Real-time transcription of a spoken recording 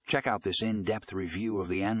Check out this in-depth review of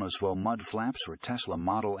the ANMOSVO mud flaps for Tesla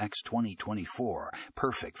Model X 2024,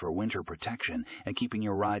 perfect for winter protection and keeping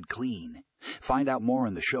your ride clean. Find out more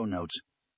in the show notes